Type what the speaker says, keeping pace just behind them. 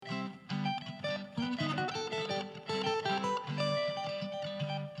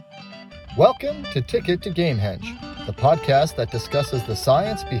Welcome to Ticket to Gamehenge, the podcast that discusses the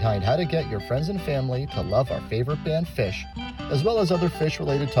science behind how to get your friends and family to love our favorite band Phish, as well as other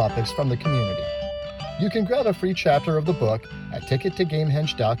Phish-related topics from the community. You can grab a free chapter of the book at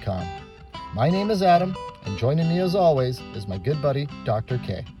tickettogamehenge.com. My name is Adam, and joining me as always is my good buddy, Dr.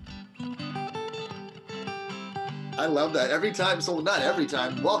 K. I love that. Every time, so not every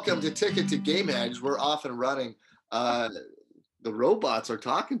time, welcome to Ticket to Gamehenge. We're off and running. The robots are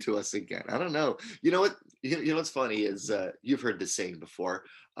talking to us again. I don't know. You know what? You know what's funny is you've heard this saying before.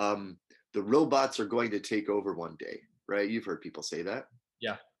 The robots are going to take over one day, right? You've heard people say that.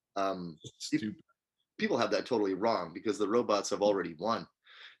 Yeah. Stupid. People have that totally wrong because the robots have already won.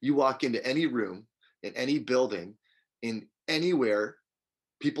 You walk into any room, in any building, in anywhere,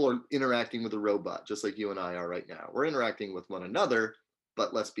 people are interacting with a robot, just like you and I are right now. We're interacting with one another,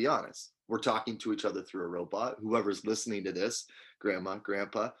 but let's be honest. We're talking to each other through a robot. Whoever's listening to this, grandma,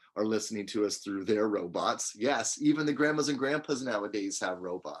 grandpa, are listening to us through their robots. Yes, even the grandmas and grandpas nowadays have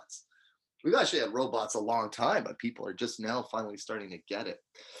robots. We've actually had robots a long time, but people are just now finally starting to get it.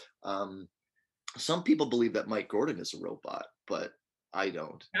 Some people believe that Mike Gordon is a robot, but I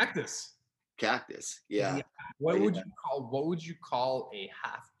don't. Cactus, yeah. What would you call a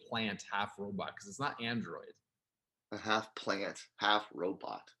half plant, half robot? Because it's not android. A half plant, half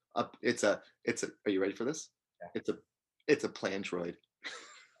robot. It's a. Are you ready for this? Yeah. It's a plantroid.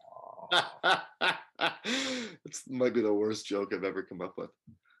 It might be the worst joke I've ever come up with.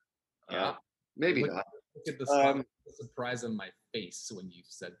 Yeah, maybe not. Look at the surprise on my face when you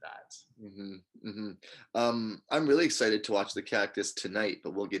said that. I'm really excited to watch The Cactus tonight,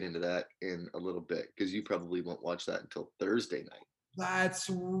 but we'll get into that in a little bit because you probably won't watch that until Thursday night. That's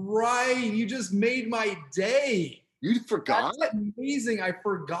right. You just made my day. You forgot? That's amazing. I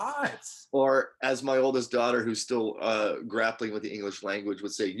forgot. Or as my oldest daughter, who's still grappling with the English language,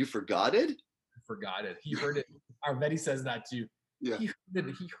 would say, "You forgot it?" I forgot it. He heard it. I bet he says that too. Yeah. He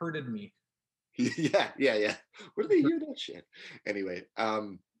hurted me. Yeah. Where do they hear that shit? Anyway,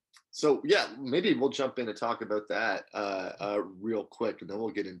 so yeah, maybe we'll jump in and talk about that real quick, and then we'll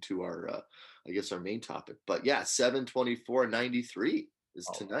get into our, I guess, our main topic. But yeah, 7/24/93 is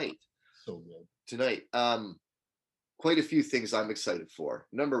tonight. So good. Tonight. Quite a few things I'm excited for.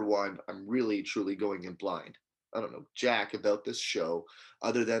 Number one, I'm really truly going in blind. I don't know jack about this show,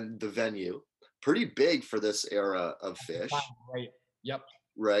 other than the venue. Pretty big for this era of Phish. Right. Yep.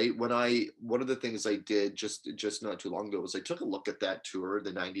 Right. One of the things I did just not too long ago was I took a look at that tour,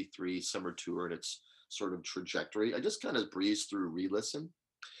 the 93 summer tour, and its sort of trajectory. I just kind of breezed through re-listen,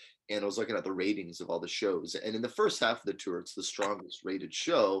 and I was looking at the ratings of all the shows. And in the first half of the tour, it's the strongest rated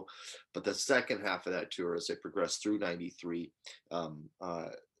show, but the second half of that tour, as I progressed through 93,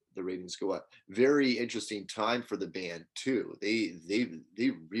 the ratings go up. Very interesting time for the band too. They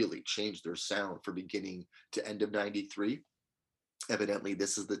really changed their sound from beginning to end of 93. Evidently,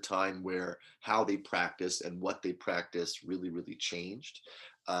 this is the time where how they practice and what they practice really changed.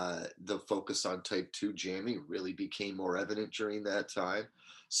 The focus on type 2 jamming really became more evident during that time.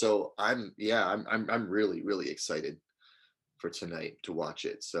 So I'm really excited for tonight to watch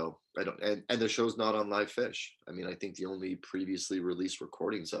it. So I don't, and the show's not on Live Phish. I mean, I think the only previously released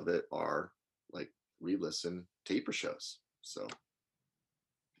recordings of it are like re-listen taper shows. So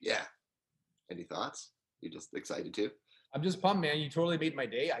yeah. Any thoughts? You just excited too? I'm just pumped, man. You totally made my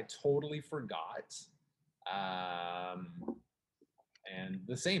day. I totally forgot. And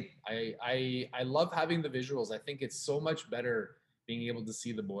the same. I love having the visuals. I think it's so much better being able to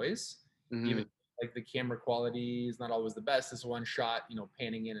see the boys. Mm-hmm. Even like the camera quality is not always the best. It's one shot,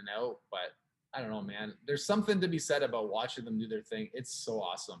 panning in and out. But I don't know, man. There's something to be said about watching them do their thing. It's so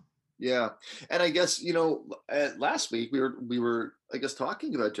awesome. Yeah, and I guess last week we were I guess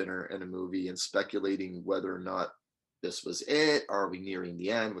talking about dinner and a movie and speculating whether or not this was it. Are we nearing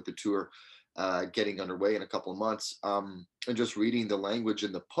the end with the tour getting underway in a couple of months? And just reading the language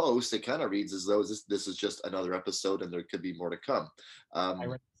in the post, it kind of reads as though this is just another episode and there could be more to come. I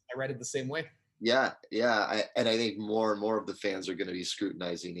read it the same way. Yeah. And I think more and more of the fans are going to be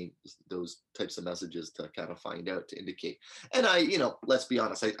scrutinizing those types of messages to kind of find out, to indicate. And let's be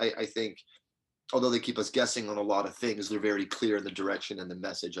honest, I think although they keep us guessing on a lot of things, they're very clear in the direction and the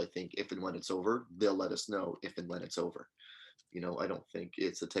message. I think if and when it's over, they'll let us know if and when it's over. I don't think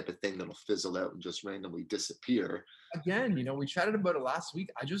it's the type of thing that'll fizzle out and just randomly disappear. Again, we chatted about it last week.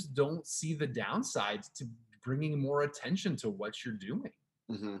 I just don't see the downsides to bringing more attention to what you're doing.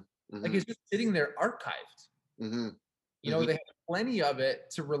 Mm-hmm. Mm-hmm. Like it's just sitting there archived. Mm-hmm. They have plenty of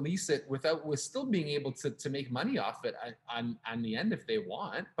it to release it with still being able to make money off it on the end if they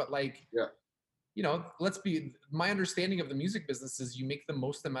want. But yeah. you know, my understanding of the music business is you make the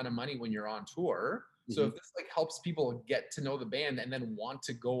most amount of money when you're on tour. So if this like helps people get to know the band and then want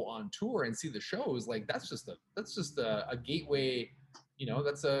to go on tour and see the shows, like that's just a gateway, you know,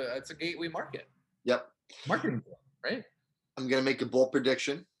 it's a gateway Yep. marketing tool, right? I'm gonna make a bold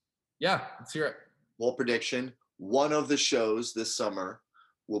prediction. Yeah, let's hear it. Bold prediction. One of the shows this summer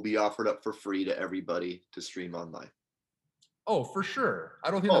will be offered up for free to everybody to stream online. Oh, for sure.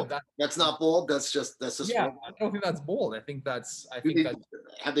 I don't think That's not bold. That's just yeah, I don't think that's bold.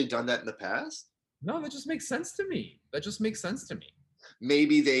 Have they done that in the past? No, that just makes sense to me.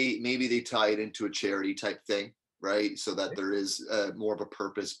 Maybe they tie it into a charity type thing, right? So that there is more of a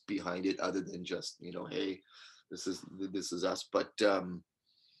purpose behind it other than just, you know, hey, this is us. But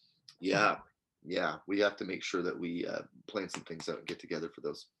yeah, we have to make sure that we plan some things out and get together for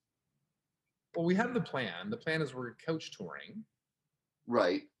those. Well, we have the plan. The plan is we're couch touring.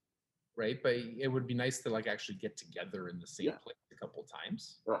 Right. But it would be nice to like actually get together in the same place a couple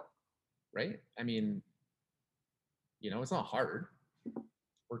times. Right. I mean, you know, it's not hard.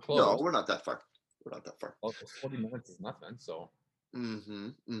 We're close. No, we're not that far. Well, 40 minutes is nothing. So.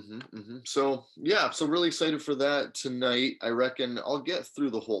 So yeah, so really excited for that tonight. I reckon I'll get through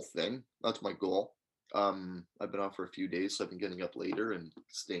the whole thing. That's my goal. I've been off for a few days, so I've been getting up later and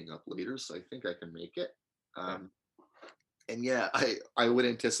staying up later. So I think I can make it. And yeah, I would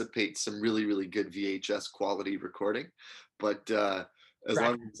anticipate some really, really good VHS quality recording, but as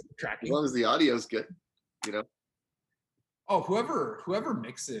long as the audio is good, you know. Oh, whoever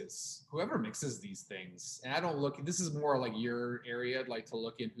mixes these things, and I don't look. This is more like your area, like to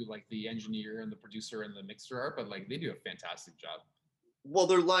look into like the engineer and the producer and the mixer are, but like they do a fantastic job. Well,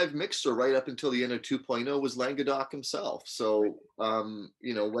 their live mixer right up until the end of 2.0 was Languedoc himself. So,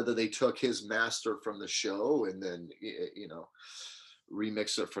 you know, whether they took his master from the show and then, you know,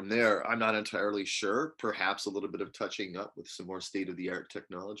 remix it from there, I'm not entirely sure. Perhaps a little bit of touching up with some more state-of-the-art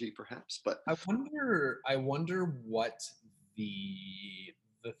technology, perhaps. But I wonder what the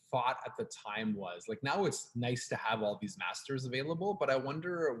thought at the time was. Like now it's nice to have all these masters available, but I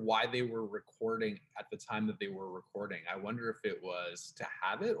wonder why they were recording at the time that they were recording. I wonder if it was to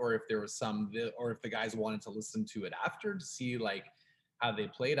have it, or if there was or if the guys wanted to listen to it after to see like how they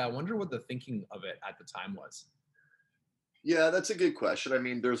played. I wonder what the thinking of it at the time was. Yeah, that's a good question. I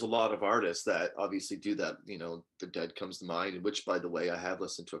mean, there's a lot of artists that obviously do that. You know, The Dead comes to mind, which, by the way, I have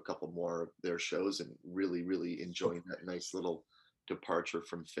listened to a couple more of their shows and really, really enjoying that nice little departure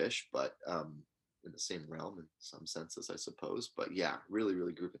from Fish, but in the same realm in some senses, I suppose. But yeah, really,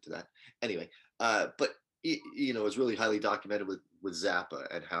 really group into that. Anyway, but you know, it's really highly documented with Zappa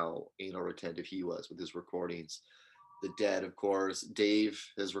and how anal retentive he was with his recordings. The Dead, of course, Dave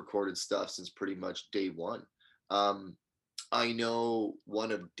has recorded stuff since pretty much day one. I know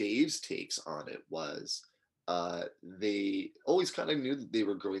one of Dave's takes on it was they always kind of knew that they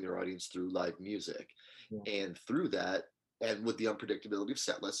were growing their audience through live music. Yeah. And through that, and with the unpredictability of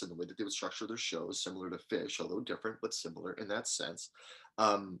set lists and the way that they would structure their shows, similar to Fish, although different, but similar in that sense,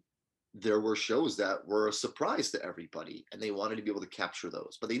 there were shows that were a surprise to everybody, and they wanted to be able to capture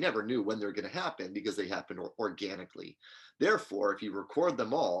those, but they never knew when they're going to happen because they happen organically. Therefore, if you record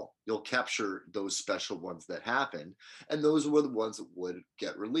them all, you'll capture those special ones that happen, and those were the ones that would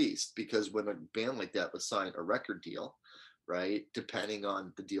get released. Because when a band like that would sign a record deal, right, depending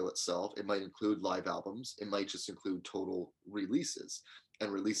on the deal itself, it might include live albums, it might just include total releases, and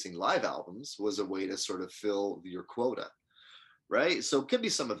releasing live albums was a way to sort of fill your quota, right? So it could be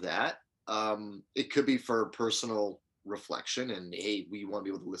some of that. It could be for personal reflection and, hey, we want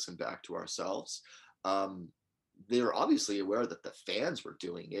to be able to listen back to ourselves. They're obviously aware that the fans were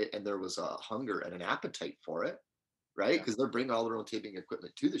doing it and there was a hunger and an appetite for it, right? Because they're bringing all their own taping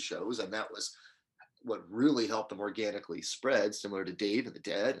equipment to the shows, and that was what really helped them organically spread, similar to Dave and the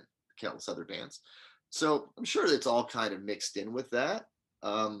Dead and countless other bands. So I'm sure it's all kind of mixed in with that.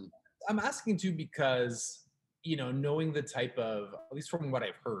 I'm asking too because, you know, knowing the type of, at least from what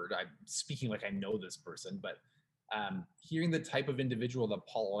I've heard, I'm speaking like I know this person, but hearing the type of individual that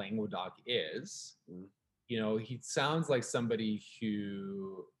Paul Languedoc is, you know, he sounds like somebody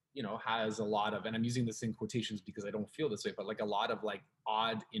who, you know, has a lot of, and I'm using this in quotations because I don't feel this way, but like a lot of like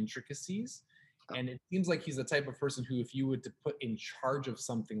odd intricacies. And it seems like he's the type of person who, if you would to put in charge of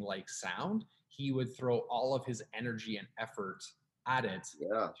something like sound, he would throw all of his energy and effort at it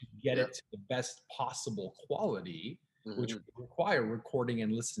to get it to the best possible quality, which would require recording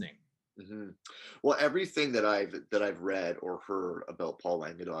and listening. Well, everything that I've read or heard about Paul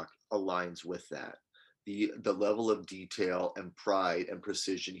Languedoc aligns with that. The level of detail and pride and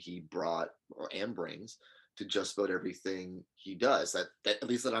precision he brought and brings to just about everything he does. That at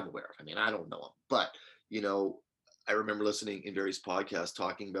least that I'm aware of. I mean, I don't know him, but you know, I remember listening in various podcasts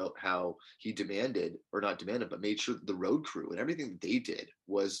talking about how he demanded, or not demanded, but made sure that the road crew and everything that they did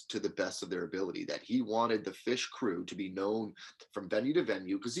was to the best of their ability. That he wanted the Phish crew to be known from venue to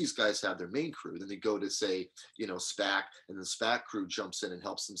venue, because these guys have their main crew. Then they go to, say, you know, SPAC, and the SPAC crew jumps in and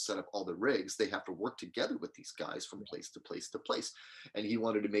helps them set up all the rigs. They have to work together with these guys from place to place to place. And he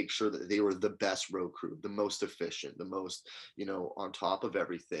wanted to make sure that they were the best road crew, the most efficient, the most, you know, on top of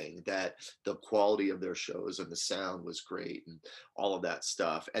everything, that the quality of their shows and the sound was great and all of that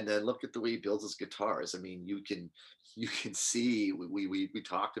stuff. And then look at the way he builds his guitars. I mean, you can see, we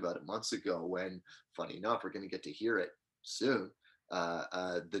talked about it months ago, when, funny enough, we're going to get to hear it soon,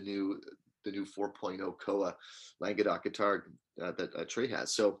 the new 4.0 Koa Languedoc guitar that Trey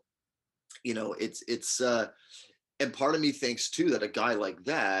has. So, you know, it's and part of me thinks too that a guy like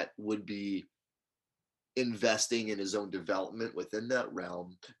that would be investing in his own development within that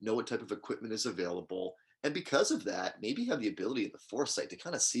realm, know what type of equipment is available, and because of that, maybe have the ability and the foresight to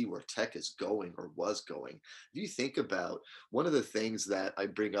kind of see where tech is going, or was going. If you think about, one of the things that I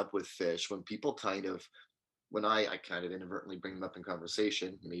bring up with Phish, when people kind of, when I kind of inadvertently bring them up in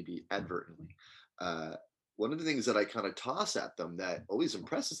conversation, maybe advertently, uh, one of the things that I kind of toss at them that always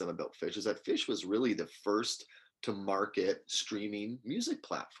impresses them about Phish is that Phish was really the first to market streaming music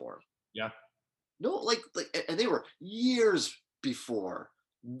platform. Yeah. No, and they were years before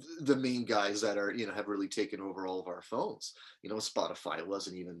the main guys that are, you know, have really taken over all of our phones. You know, Spotify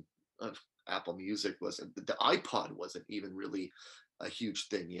wasn't even, Apple Music wasn't, the iPod wasn't even really a huge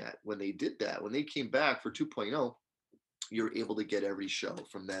thing yet. When they did that, when they came back for 2.0, you're able to get every show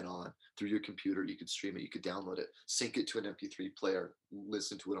from then on through your computer. You could stream it, you could download it, sync it to an MP3 player,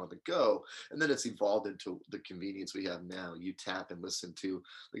 listen to it on the go. And then it's evolved into the convenience we have now. You tap and listen to,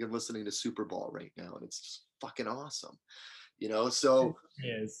 like, I'm listening to Super Bowl right now, and it's just fucking awesome. You know, so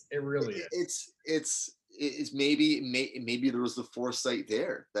It really is. It's maybe there was the foresight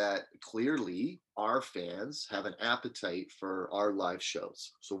there that clearly our fans have an appetite for our live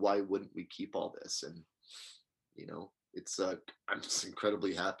shows. So why wouldn't we keep all this? And you know, it's I'm just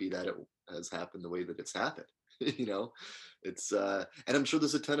incredibly happy that it has happened the way that it's happened. You know, it's and I'm sure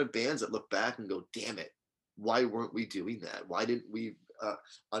there's a ton of bands that look back and go, damn it, why weren't we doing that? Why didn't we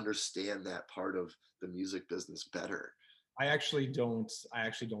understand that part of the music business better? I actually don't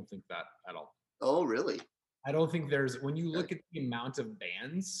think that at all. Oh, really? I don't think there's, when you look at the amount of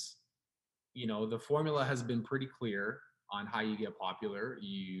bands, you know, the formula has been pretty clear on how you get popular.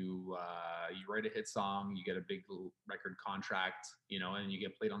 You write a hit song, you get a big record contract, you know, and you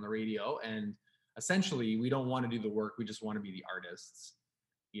get played on the radio. And essentially, we don't want to do the work. We just want to be the artists,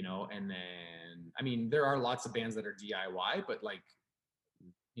 you know. And then, I mean, there are lots of bands that are DIY, but like,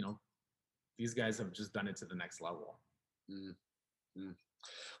 you know, these guys have just done it to the next level. Mm-hmm.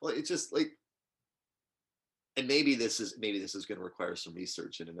 Well, it's just like, and maybe this is going to require some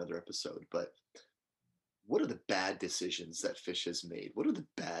research in another episode, but what are the bad decisions that Phish has made? What are the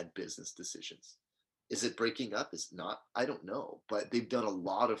bad business decisions? Is it breaking up? Is not? I don't know, but they've done a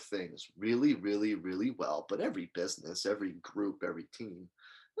lot of things really, really, really well. But every business, every group, every team,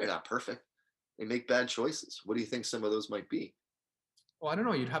 they're not perfect. They make bad choices. What do you think some of those might be? Well, I don't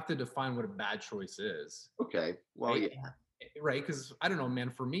know. You'd have to define what a bad choice is. Okay. Well, right? yeah. Right, because I don't know, man.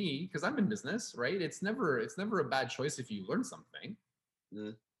 For me, because I'm in business, right? It's never a bad choice if you learn something.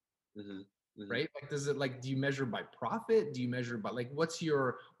 Mm-hmm. Mm-hmm. Right? Like, does it, like, do you measure by profit? Do you measure by, like, what's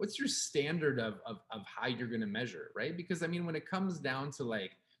your standard of how you're going to measure, right? Because I mean, when it comes down to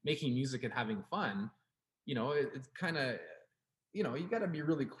like making music and having fun, you know, it's kind of, you know, you got to be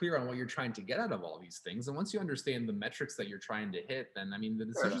really clear on what you're trying to get out of all these things. And once you understand the metrics that you're trying to hit, then I mean, the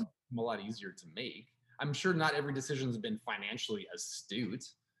decisions become a lot easier to make. I'm sure not every decision has been financially astute,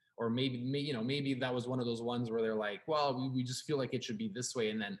 or maybe that was one of those ones where they're like, well, we just feel like it should be this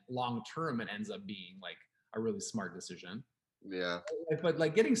way. And then long term, it ends up being like a really smart decision. Yeah. But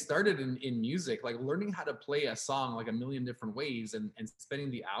like getting started in music, like learning how to play a song like a million different ways, and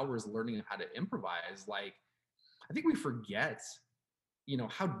spending the hours learning how to improvise, like, I think we forget, you know,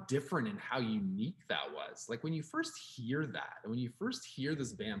 how different and how unique that was. Like when you first hear that, and when you first hear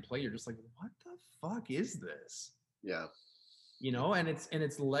this band play, you're just like, what the fuck is this? Yeah. You know, and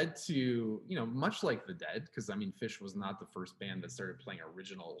it's led to, you know, much like the Dead, because I mean, Phish was not the first band that started playing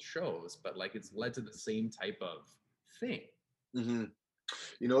original shows, but like it's led to the same type of thing. Mm-hmm.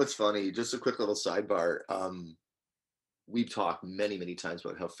 You know, it's funny. Just a quick little sidebar. we've talked many, many times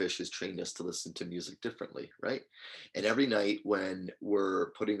about how Fish has trained us to listen to music differently, right? And every night when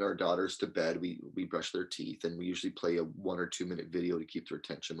we're putting our daughters to bed, we brush their teeth, and we usually play a 1 or 2 minute video to keep their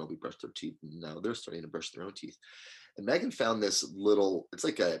attention while we brush their teeth. And now they're starting to brush their own teeth. And Megan found this little, it's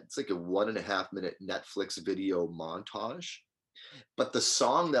like a 1.5 minute Netflix video montage, but the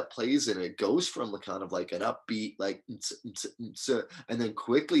song that plays in it goes from kind of like an upbeat, like, and then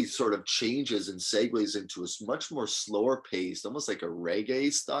quickly sort of changes and segues into a much more slower paced, almost like a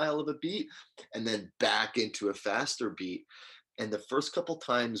reggae style of a beat, and then back into a faster beat. And the first couple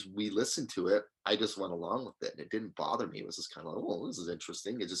times we listened to it, I just went along with it and it didn't bother me. It was just kind of like, oh, this is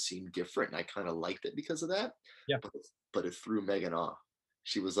interesting. It just seemed different. And I kind of liked it because of that. Yeah. But it threw Megan off.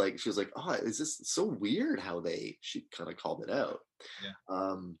 She was like, oh, is this so weird how she kind of called it out. Yeah.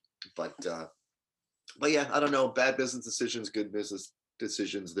 Um, but yeah, I don't know. Bad business decisions, good business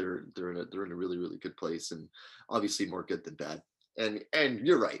decisions. They're in a really, really good place, and obviously more good than bad. And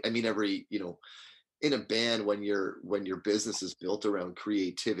you're right. I mean, in a band, when your business is built around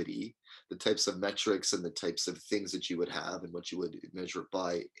creativity, the types of metrics and the types of things that you would have and what you would measure it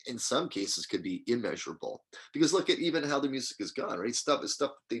by, in some cases, could be immeasurable. Because look at even how the music has gone, right? Stuff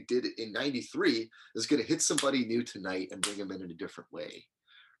that they did in '93 is going to hit somebody new tonight and bring them in a different way,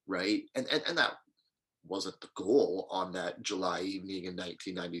 right? And that wasn't the goal on that July evening in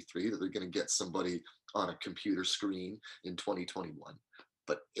 1993, that they're going to get somebody on a computer screen in 2021.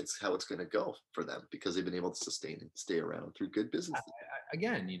 But it's how it's going to go for them because they've been able to sustain and stay around through good business.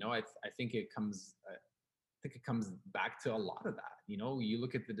 Again, I think it comes. I think it comes back to a lot of that. You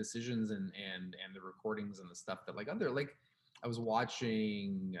look at the decisions and the recordings and the stuff that I was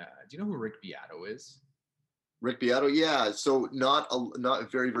watching. Do you know who Rick Beato is? Rick Beato, yeah. So not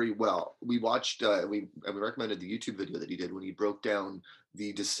very, very well. We watched we recommended the YouTube video that he did when he broke down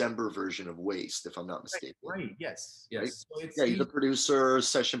the December version of Waste, if I'm not mistaken. Right. Yes. Right? So Yeah, he's a producer,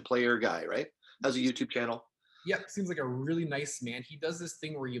 session player guy, right? Has a YouTube channel. Yep, seems like a really nice man. He does this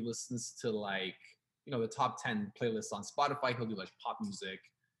thing where he listens to the top 10 playlists on Spotify. He'll do like pop music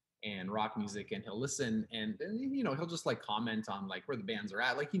and rock music, and he'll listen and he'll just like comment on like where the bands are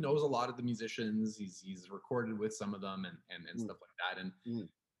at. Like he knows a lot of the musicians. He's recorded with some of them and stuff like that. And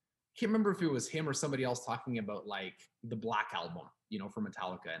can't remember if it was him or somebody else talking about like the Black Album, for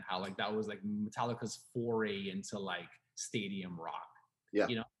Metallica, and how like that was like Metallica's foray into like stadium rock. Yeah.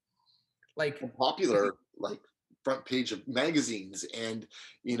 Like popular, like front page of magazines, and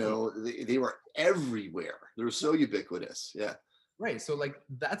they were everywhere. They were so ubiquitous. Yeah. Right. So like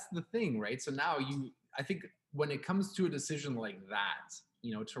that's the thing, right? So now I think when it comes to a decision like that,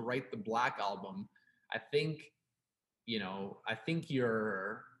 to write the Black Album, I think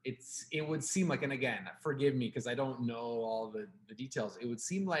it would seem like, and again, forgive me because I don't know all the details. It would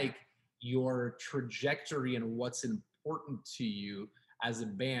seem like your trajectory and what's important to you as a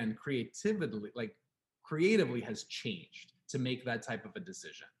band creatively has changed to make that type of a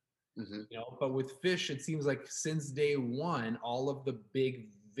decision. Mm-hmm. But with Fish, it seems like since day one, all of the big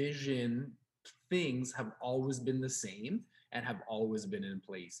vision things have always been the same and have always been in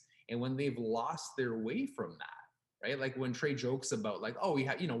place. And when they've lost their way from that, right? Like when Trey jokes about like, oh, we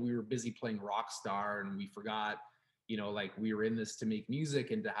were busy playing Rockstar and we forgot, like we were in this to make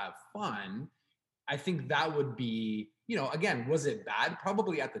music and to have fun. I think that would be, again, was it bad?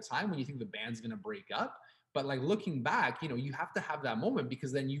 Probably at the time when you think the band's going to break up. But like looking back, you have to have that moment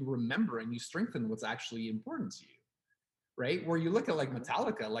because then you remember and you strengthen what's actually important to you, right? Where you look at like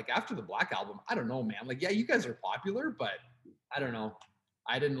Metallica, like after the Black Album, I don't know, man. Like, yeah, you guys are popular, but I don't know.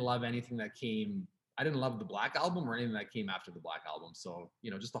 I didn't love anything that came. I didn't love the Black Album or anything that came after the Black Album. So,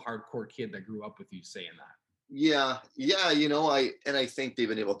 just a hardcore kid that grew up with you saying that. Yeah. I think they've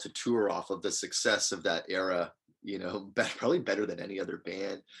been able to tour off of the success of that era, probably better than any other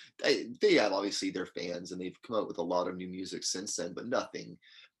band. They have obviously their fans and they've come out with a lot of new music since then, but nothing.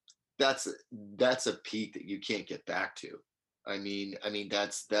 That's a peak that you can't get back to. I mean,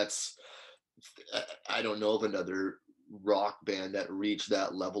 that's I don't know of another rock band that reached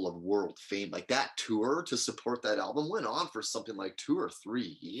that level of world fame. Like that tour to support that album went on for something like 2 or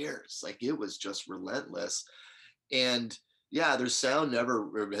 3 years. Like it was just relentless. And yeah, their sound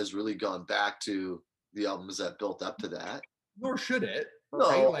never has really gone back to the albums that built up to that. Nor should it.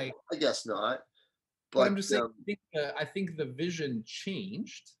 No, right? Like, I guess not. But I'm just saying, I think the vision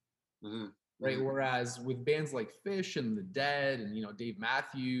changed, mm-hmm, right? Mm-hmm. Whereas with bands like Fish and The Dead and Dave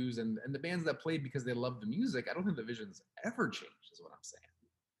Matthews and the bands that played because they loved the music, I don't think the vision's ever changed. Is what I'm saying.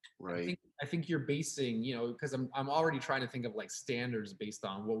 Right. I think you're basing, because I'm already trying to think of like standards based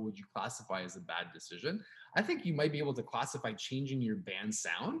on what would you classify as a bad decision. I think you might be able to classify changing your band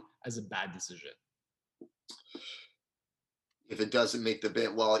sound as a bad decision. If it doesn't make the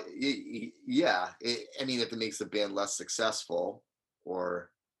band, well, yeah. I mean, if it makes the band less successful,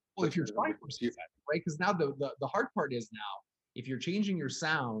 or Well, if you're trying for success, right? Because now the hard part is now if you're changing your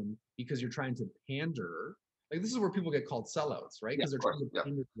sound because you're trying to pander, like this is where people get called sellouts, right? yeah, Because they're of course, trying to yeah,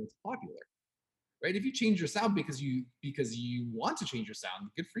 pander to what's popular, right? If you change your sound because you want to change your sound,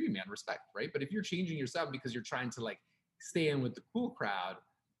 good for you, man, respect, right? But if you're changing your sound because you're trying to like stay in with the cool crowd,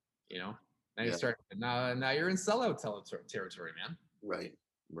 you know, now you yeah, start now you're in sellout territory, man. right,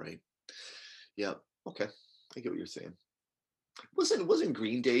 right, yeah. Okay, I get what you're saying. Wasn't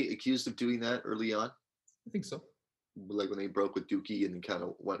Green Day accused of doing that early on? I think so. Like when they broke with Dookie and kind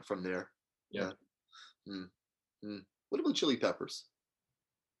of went from there. Yeah. Yeah. Hmm. Hmm. What about Chili Peppers?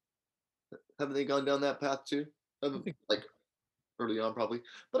 Haven't they gone down that path too? I think Like early on, probably.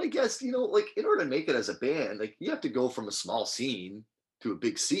 But I guess like in order to make it as a band, like you have to go from a small scene to a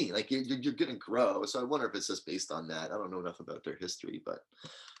big scene. Like you're going to grow. So I wonder if it's just based on that. I don't know enough about their history, but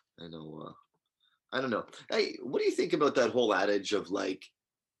I know. I don't know. Hey, what do you think about that whole adage of like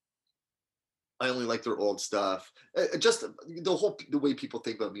I only like their old stuff. Just the way people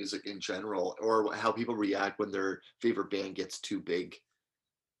think about music in general, or how people react when their favorite band gets too big.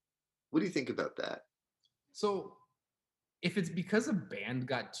 What do you think about that? so. If it's because a band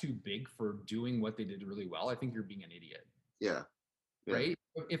got too big for doing what they did really well, I think you're being an idiot, Yeah, yeah, right?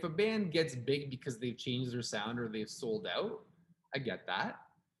 If a band gets big because they've changed their sound or they've sold out, I get that.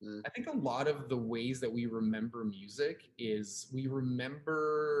 mm, I think a lot of the ways that we remember music is we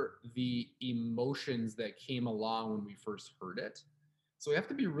remember the emotions that came along when we first heard it. So we have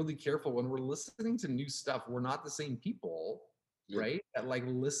to be really careful when we're listening to new stuff. We're not the same people, yeah, right? That like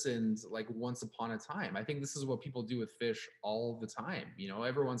listened like once upon a time. I think this is what people do with Fish all the time. You know,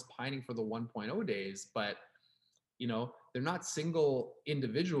 everyone's pining for the 1.0 days, but you know, they're not single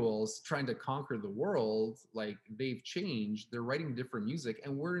individuals trying to conquer the world. Like they've changed, they're writing different music,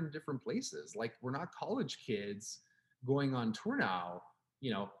 and we're in different places. Like we're not college kids going on tour now,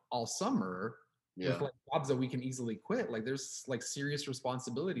 you know, all summer with yeah. like jobs that we can easily quit. Like there's like serious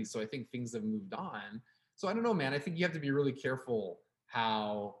responsibilities. So I think things have moved on. So I don't know, man. I think you have to be really careful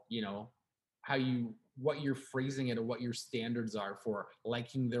how, you know, how you what you're phrasing it and what your standards are for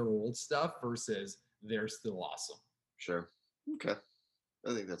liking their old stuff versus they're still awesome. Sure. Okay.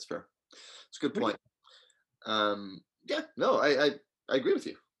 I think that's fair. It's a good What do point. Yeah. No, I agree with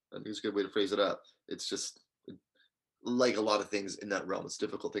you. I think it's a good way to phrase it up. It's just like a lot of things in that realm. It's a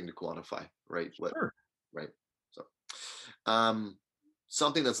difficult thing to quantify, right? you sure? Right. So, um,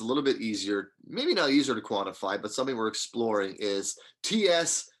 something that's a little bit easier, maybe not easier to quantify, but something we're exploring is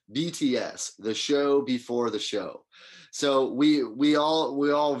BTS, the show before the show. So we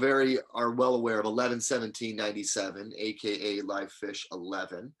all very are well aware of 11/17/97, aka Live Fish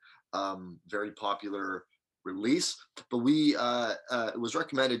 11, very popular release. But it was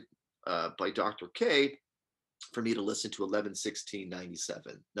recommended by Dr. K for me to listen to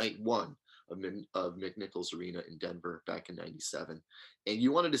 11/16/97, night one of McNichols Arena in Denver back in 97. And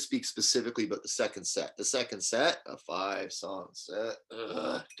you wanted to speak specifically about the second set. The second set, a 5-song set,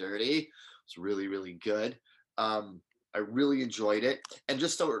 dirty. It's really, really good. I really enjoyed it. And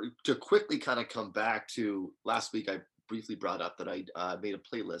just to quickly kind of come back to last week, I briefly brought up that I made a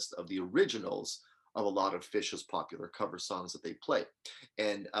playlist of the originals of a lot of Fish's popular cover songs that they play.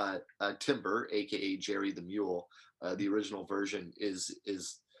 And Timber, aka Jerry the Mule, the original version is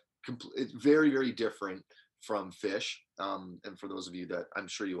it's very, very different from Fish. And for those of you that I'm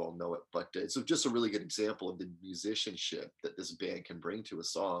sure you all know it, but it's just a really good example of the musicianship that this band can bring to a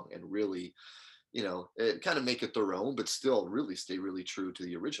song and really, it kind of make it their own, but still really stay really true to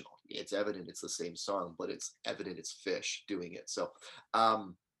the original. It's evident it's the same song, but it's evident it's Fish doing it. So,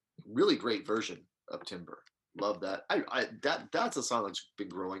 really great version of Timber. Love that. That's a song that's been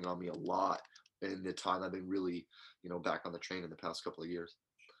growing on me a lot in the time I've been really, back on the train in the past couple of years.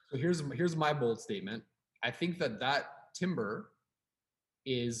 So here's my bold statement. I think that timber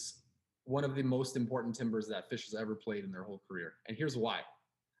is one of the most important timbers that Fish has ever played in their whole career. And here's why.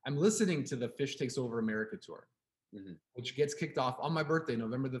 I'm listening to the Fish Takes Over America tour, which gets kicked off on my birthday,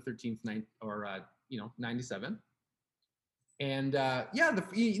 November the 13th, 97. And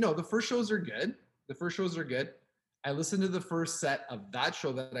the first shows are good. The first shows are good. I listened to the first set of that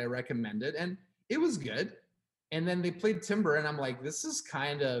show that I recommended, and it was good. And then they played Timber, and I'm like, this is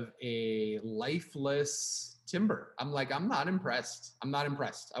kind of a lifeless Timber. I'm like, I'm not impressed.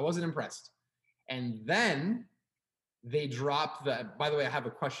 I wasn't impressed. And then they dropped by the way, I have a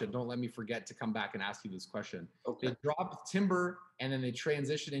question. Don't let me forget to come back and ask you this question. Okay. They dropped Timber, and then they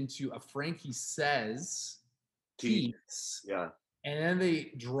transition into a Frankie Says Teeth. Yeah. And then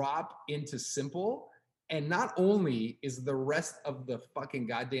they drop into Simple. And not only is the rest of the fucking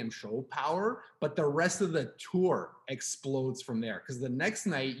goddamn show power, but the rest of the tour explodes from there. Because the next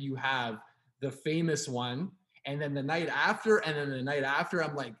night you have the famous one, and then the night after, and then the night after,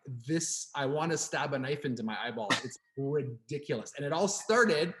 I'm like, this, I want to stab a knife into my eyeball. It's ridiculous. And it all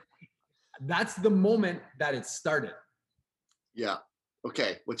started, that's the moment that it started. Yeah.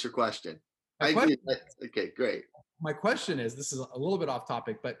 Okay. What's your question? Okay, great. My question is, this is a little bit off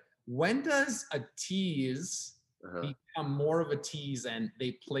topic, but when does a tease become more of a tease and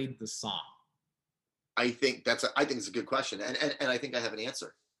they played the song? I think it's a good question. And I think I have an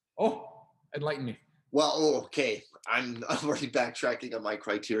answer. Oh, enlighten me. Well, okay. I'm already backtracking on my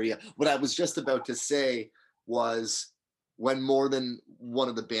criteria. What I was just about to say was when more than one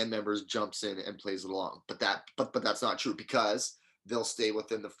of the band members jumps in and plays it along. But that's not true, because they'll stay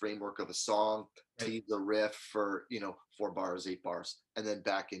within the framework of a song, tease the riff for 4 bars, 8 bars, and then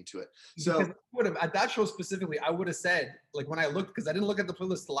back into it. So because I would have, at that show specifically, I would have said, like, when I looked, because I didn't look at the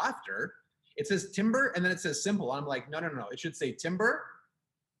playlist till after, it says Timber and then it says Simple. I'm like, no, it should say Timber,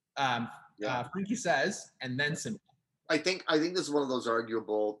 Frankie Says, and then Simple. I think this is one of those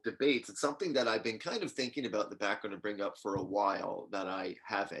arguable debates. It's something that I've been kind of thinking about in the background and bring up for a while that I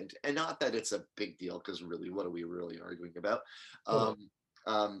haven't. And not that it's a big deal, because really, what are we really arguing about? But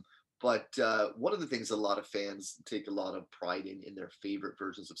one of the things a lot of fans take a lot of pride in their favorite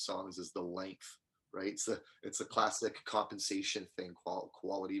versions of songs is the length, right? It's a classic compensation thing,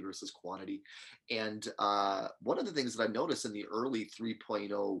 quality versus quantity. And one of the things that I've noticed in the early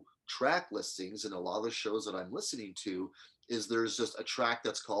 3.0 track listings and a lot of the shows that I'm listening to is there's just a track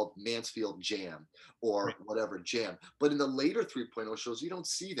that's called Mansfield Jam or whatever jam. But in the later 3.0 shows, you don't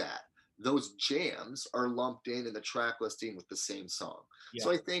see that. Those jams are lumped in the track listing with the same song. Yeah.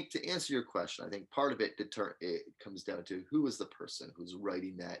 So I think, to answer your question, I think part of it comes down to who is the person who's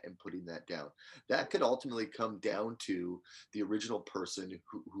writing that and putting that down. That could ultimately come down to the original person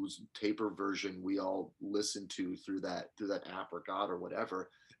whose taper version we all listen to through that app or God or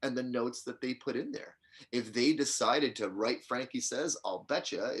whatever, and the notes that they put in there. If they decided to write Frankie Says, I'll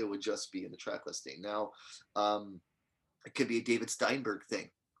betcha it would just be in the track listing. Now, it could be a David Steinberg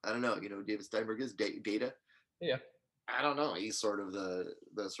thing. I don't know. You know who David Steinberg is? Data? Yeah. I don't know. He's sort of the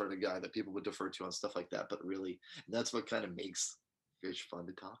sort of guy that people would defer to on stuff like that. But really, that's what kind of makes Phish fun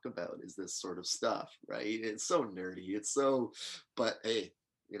to talk about, is this sort of stuff, right? It's so nerdy. It's so, but hey,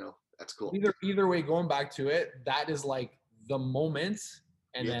 that's cool. Either way, going back to it, that is like the moment.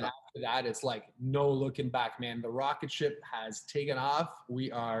 And then after that, it's like no looking back, man. The rocket ship has taken off.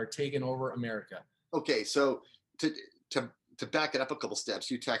 We are taking over America. Okay, so to back it up a couple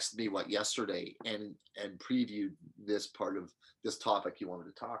steps, you texted me yesterday and previewed this part of this topic you wanted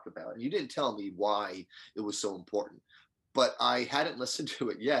to talk about, and you didn't tell me why it was so important. But I hadn't listened to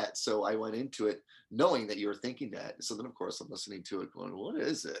it yet, so I went into it knowing that you were thinking that. So then, of course, I'm listening to it going, what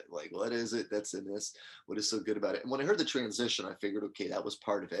is it? Like, what is it that's in this? What is so good about it? And when I heard the transition, I figured, okay, that was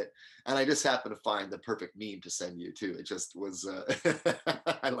part of it. And I just happened to find the perfect meme to send you, too. It just was,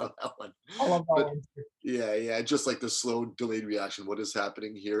 I love that one. I love that one, too. Yeah, just like the slow, delayed reaction. What is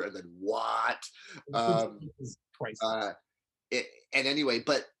happening here? And then what? And anyway,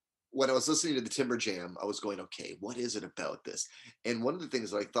 but when I was listening to the Timber Jam, I was going, okay, what is it about this? And one of the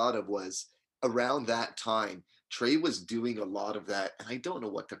things that I thought of was, around that time, Trey was doing a lot of that, and I don't know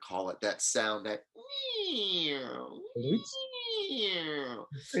what to call it, that sound, that loops?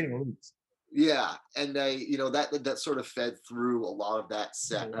 Yeah, and that sort of fed through a lot of that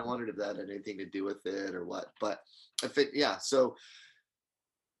set. And I wondered if that had anything to do with it or what. But so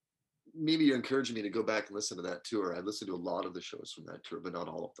maybe you're encouraging me to go back and listen to that tour. I listened to a lot of the shows from that tour, but not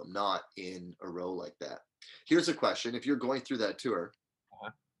all of them, not in a row like that. Here's a question. If you're going through that tour,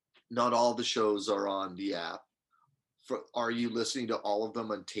 not all the shows are on the app. Are you listening to all of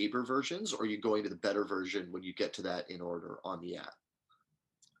them on taper versions, or are you going to the better version when you get to that in order on the app?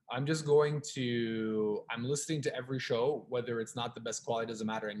 I'm listening to every show, whether it's not the best quality, doesn't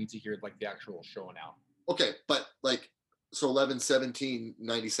matter. I need to hear like the actual show now. Okay, but so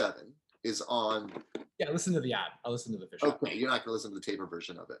 11/17/97 is on. Yeah, I listen to the app. I listen to the Phish app. Okay, you're not going to listen to the taper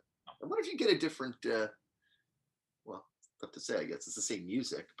version of it. No. And what if you get a different? Well, tough to say. I guess it's the same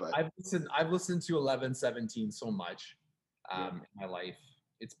music, but I've listened to 11/17 so much in my life.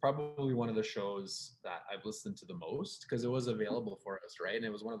 It's probably one of the shows that I've listened to the most because it was available for us, right? And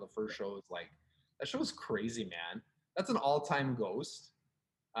it was one of the first shows. Like, that show was crazy, man. That's an all-time ghost.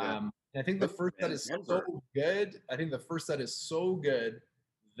 And I think the first set is so good. I think the first set is so good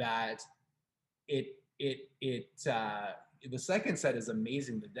that the second set is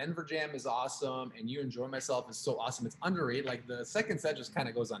amazing. The Denver Jam is awesome, and You Enjoy Myself is so awesome. It's underrated. Like, the second set just kind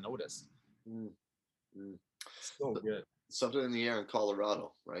of goes unnoticed. Mm. So good. Something in the air in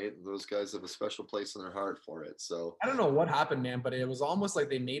Colorado, right? Those guys have a special place in their heart for it. So I don't know what happened, man, but it was almost like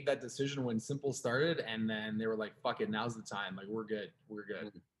they made that decision when Simple started, and then they were like, "Fuck it, now's the time. Like, we're good. We're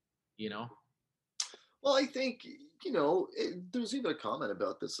good." mm. You know? Well, I think, there was even a comment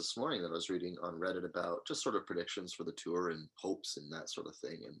about this morning that I was reading on Reddit about just sort of predictions for the tour and hopes and that sort of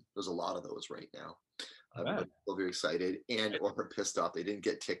thing. And there's a lot of those right now. I bet. Everybody's still very excited and or pissed off they didn't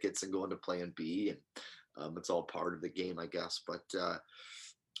get tickets and go into Plan B, and it's all part of the game, I guess. But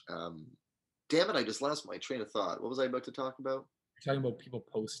um, damn it, I just lost my train of thought. What was I about to talk about? You're talking about people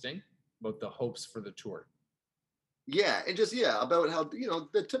posting about the hopes for the tour. Yeah, and just about how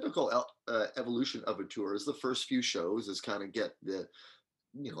the typical evolution of a tour is the first few shows is kind of get the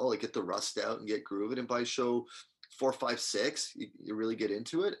like get the rust out and get grooving, and by show 4, 5, 6, you really get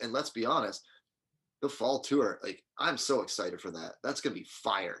into it. And let's be honest, the fall tour, like I'm so excited for that. That's gonna be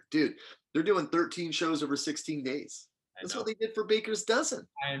fire, dude. They're doing 13 shows over 16 days. I That's know. what they did for Baker's Dozen.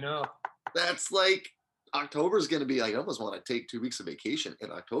 I know. That's like October is going to be like I almost want to take 2 weeks of vacation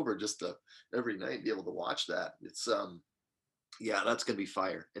in October just to every night be able to watch that. It's yeah, that's going to be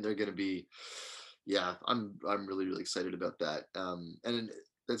fire, and they're going to be yeah. I'm really really excited about that. And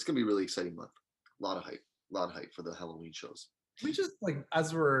it's going to be a really exciting month. A lot of hype for the Halloween shows. Can we just like,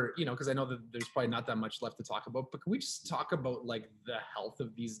 as we're, because I know that there's probably not that much left to talk about, but can we just talk about like the health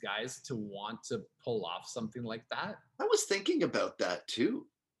of these guys to want to pull off something like that? I was thinking about that too.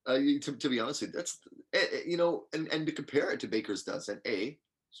 To be honest with you, that's and to compare it to Baker's Dozen, it's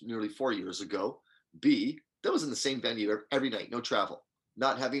nearly 4 years ago. B, that was in the same venue every night, no travel,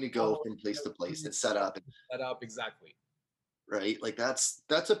 not having to go Oh, from place to place and set up, set up exactly. right? Like that's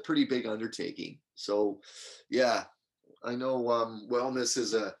a pretty big undertaking. So, yeah, I know wellness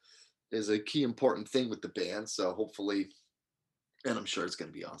is a key important thing with the band. So hopefully, and I'm sure it's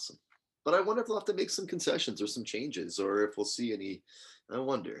going to be awesome. But I wonder if they'll have to make some concessions or some changes, or if we'll see any. I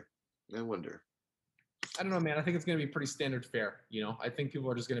wonder. I wonder. I don't know, man. I think it's going to be pretty standard fare. I think people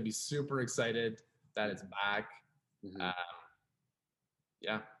are just going to be super excited that it's back. Mhm.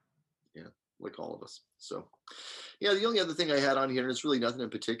 Yeah. Yeah, like all of us. So, yeah, the only other thing I had on here, and it's really nothing in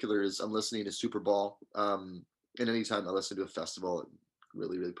particular, is I'm listening to Super Bowl. And anytime I listen to a festival, it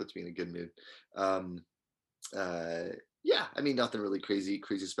really, really puts me in a good mood. Um, yeah, I mean, nothing really crazy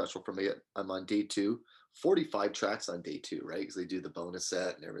special for me. I'm on day two, 45 tracks on day two, right? Because they do the bonus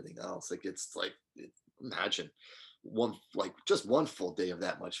set and everything else. Like, imagine just one full day of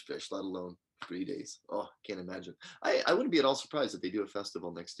that much fish, let alone 3 days. Oh, can't imagine. I wouldn't be at all surprised if they do a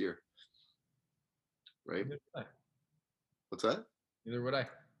festival next year, right? Neither would I. What's that? Neither would I.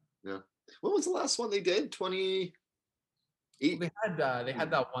 Yeah. What was the last one they did? 28. Well, they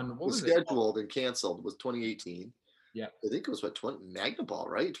had that one. What Was was it called? scheduled and canceled. Was 2018. Yeah, I think it was 20 Magna Ball,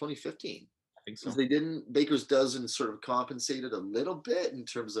 right? 2015. I think so. Because they didn't. Baker's Dozen sort of compensated a little bit in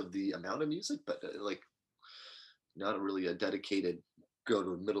terms of the amount of music, but like not really a dedicated go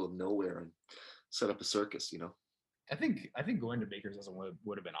to the middle of nowhere and set up a circus. I think going to Baker's Dozen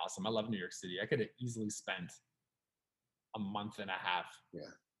would have been awesome. I love New York City. I could have easily spent a month and a half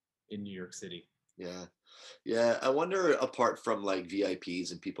in New York City. Yeah. Yeah. I wonder, apart from like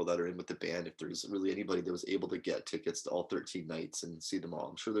VIPs and people that are in with the band, if there's really anybody that was able to get tickets to all 13 nights and see them all.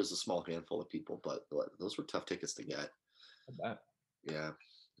 I'm sure there's a small handful of people, but those were tough tickets to get. I bet. Yeah.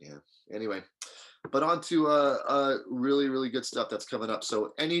 Yeah. Anyway, but on to really, really good stuff that's coming up.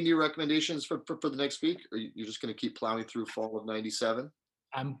 So any new recommendations for the next week? Or you're just going to keep plowing through fall of 97?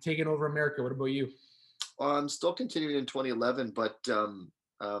 I'm taking over America. What about you? I'm still continuing in 2011, but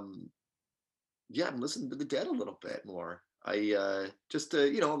yeah, I'm listening to the Dead a little bit more. I just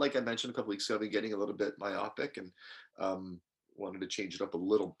like I mentioned a couple weeks ago, I've been getting a little bit myopic and wanted to change it up a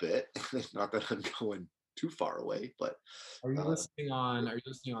little bit. Not that I'm going too far away, but Are you listening on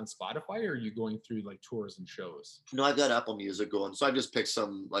Spotify, or are you going through like tours and shows? no, I've got Apple Music going, so I've just picked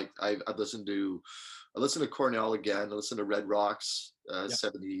some. Like I've listened to Cornell again. I listened to Red Rocks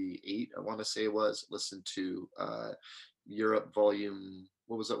 78, I want to say it was. Listened to Europe Volume.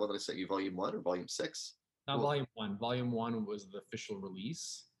 What was that one that I sent you? Volume 1 or Volume 6? Not Volume 1. Volume 1 was the official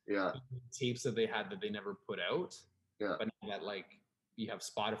release. Yeah. Tapes that they had that they never put out. Yeah. But now that like you have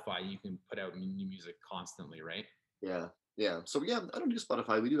Spotify, you can put out new music constantly, right? Yeah. Yeah. So yeah, I don't do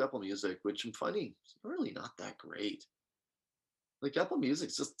Spotify. We do Apple Music, which I'm finding is really not that great. Like Apple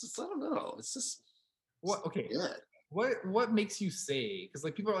Music's just I don't know. It's just what okay. Yeah. What makes you say? Because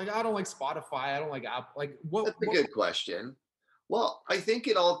like people are like, I don't like Spotify, I don't like Apple. Like what? That's a good question. Well, I think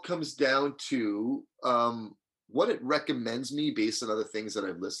it all comes down to what it recommends me based on other things that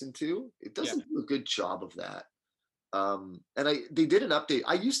I've listened to. It doesn't do a good job of that. They did an update.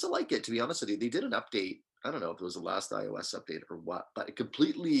 I used to like it, to be honest with you. They did an update. I don't know if it was the last iOS update or what, but it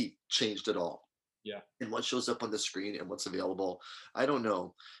completely changed it all. Yeah. And what shows up on the screen and what's available, I don't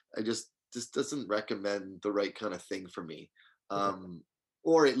know. I just this doesn't recommend the right kind of thing for me.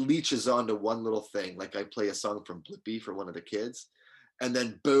 Or it leeches onto one little thing. Like I play a song from Blippi for one of the kids, and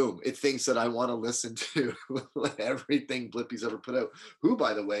then boom, it thinks that I want to listen to everything Blippi's ever put out. Who,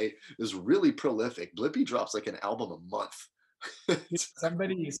 by the way, is really prolific. Blippi drops like an album a month.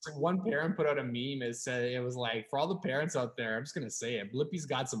 One parent put out a meme. It said, it was like, for all the parents out there, I'm just gonna say it. Blippi's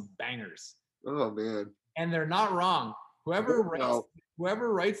got some bangers. Oh man. And they're not wrong. Whoever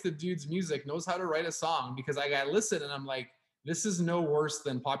writes the dude's music knows how to write a song, because I listen and I'm like, this is no worse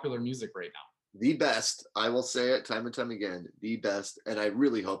than popular music right now. The best, I will say it time and time again, the best, and I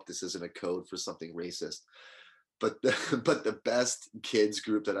really hope this isn't a code for something racist, but the best kids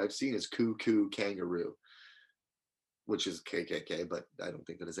group that I've seen is Koo Koo Kanga Roo, which is KKK, but I don't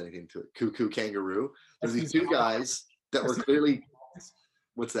think that has anything to it. Koo Koo Kanga Roo. There's these two guys that were clearly,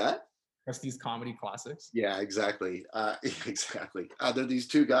 what's that? Prestige comedy classics. Yeah, exactly. Exactly. They're these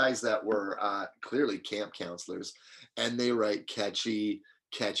two guys that were clearly camp counselors, and they write catchy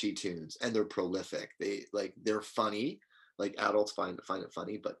tunes, and they're prolific. They're funny. Like adults find it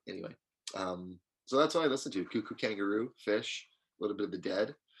funny, but anyway. So that's what I listen to: Koo Koo Kanga Roo, Fish, a little bit of The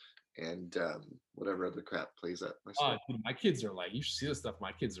Dead, and whatever other crap plays at my school. Dude, my kids are like, you should see the stuff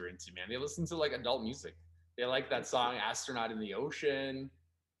my kids are into, man. They listen to like adult music. They like that song "Astronaut in the Ocean."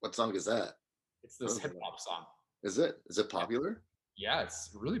 What song is that? It's this hip hop song. Is it? Is it popular? Yeah,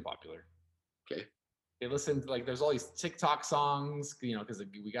 it's really popular. Okay. They listen to, like, there's all these TikTok songs, because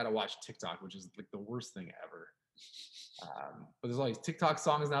we got to watch TikTok, which is like the worst thing ever. But there's all these TikTok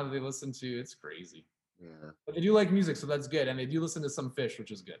songs now that they listen to. It's crazy. Yeah. But they do like music, so that's good. And they do listen to some Fish, which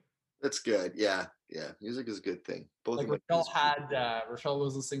is good. That's good. Yeah. Yeah. Music is a good thing. Both like Rochelle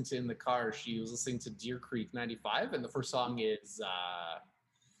was listening to in the car. She was listening to Deer Creek 95, and the first song is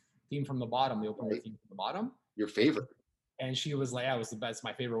Theme from the Bottom, the opening Theme from the Bottom. Your favorite. And she was like, yeah, it was the best,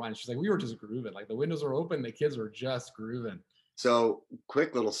 my favorite one. She's like, we were just grooving. Like the windows were open, the kids were just grooving. So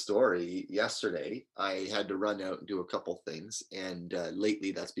quick little story. Yesterday, I had to run out and do a couple things. And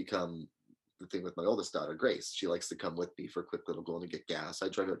lately that's become the thing with my oldest daughter, Grace. She likes to come with me for a quick little go and get gas. I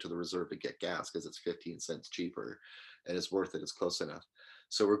drive out to the reserve to get gas because it's 15 cents cheaper and it's worth it. It's close enough.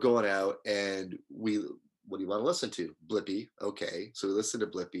 So we're going out and what do you want to listen to? Blippi. Okay. So we listen to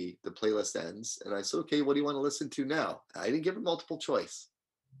Blippi. The playlist ends. And I said, okay, what do you want to listen to now? I didn't give her multiple choice.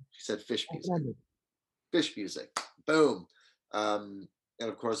 She said Fish music. Fish music. Boom. And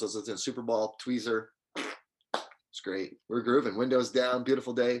of course, I was listening to Super Bowl, Tweezer. It's great. We're grooving. Windows down.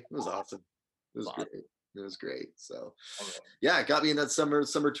 Beautiful day. It was awesome. It was great. It was great. So, yeah, it got me in that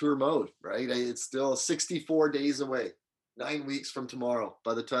summer tour mode, right? It's still 64 days away. 9 weeks from tomorrow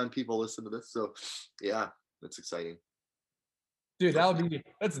by the time people listen to this. So yeah, that's exciting. Dude,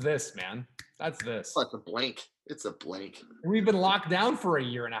 that's this, man. That's this. Oh, it's a blank. We've been locked down for a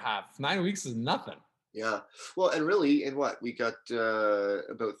year and a half. 9 weeks is nothing. Yeah. Well, and really, in what? We got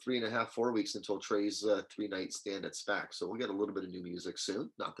about 3.5, 4 weeks until Trey's 3-night stand at SPAC. So we'll get a little bit of new music soon.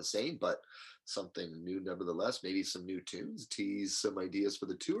 Not the same, but something new nevertheless. Maybe some new tunes, tease some ideas for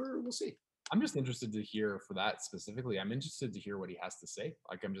the tour. We'll see. I'm just interested to hear for that specifically. I'm interested to hear what he has to say.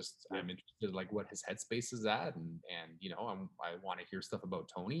 Like, I'm interested, like, what his headspace is at, and I want to hear stuff about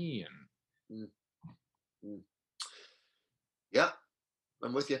Tony and. Yeah,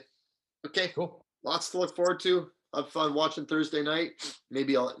 I'm with you. Okay, cool. Lots to look forward to. Have fun watching Thursday night.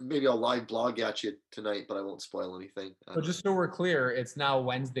 Maybe I'll live blog at you tonight, but I won't spoil anything. So just so we're clear, it's now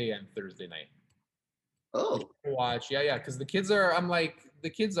Wednesday and Thursday night. Oh, watch, yeah, because the kids aren't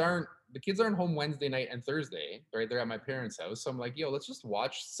home Wednesday night and Thursday, right? They're at my parents' house. So I'm like, yo, let's just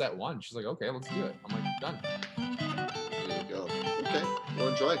watch set one. She's like, okay, let's do it. I'm like, done. There you go. Okay, well,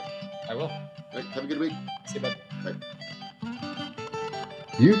 enjoy. I will. Right, have a good week. See you, bud. Bye.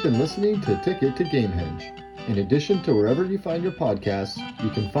 You've been listening to Ticket to Gamehenge. In addition to wherever you find your podcasts, you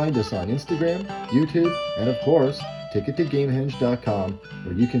can find us on Instagram, YouTube, and of course, tickettogamehenge.com,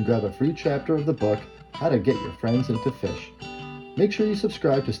 where you can grab a free chapter of the book, How to Get Your Friends into Fish. Make sure you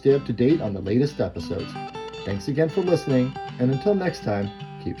subscribe to stay up to date on the latest episodes. Thanks again for listening, and until next time,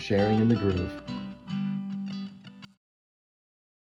 keep sharing in the groove.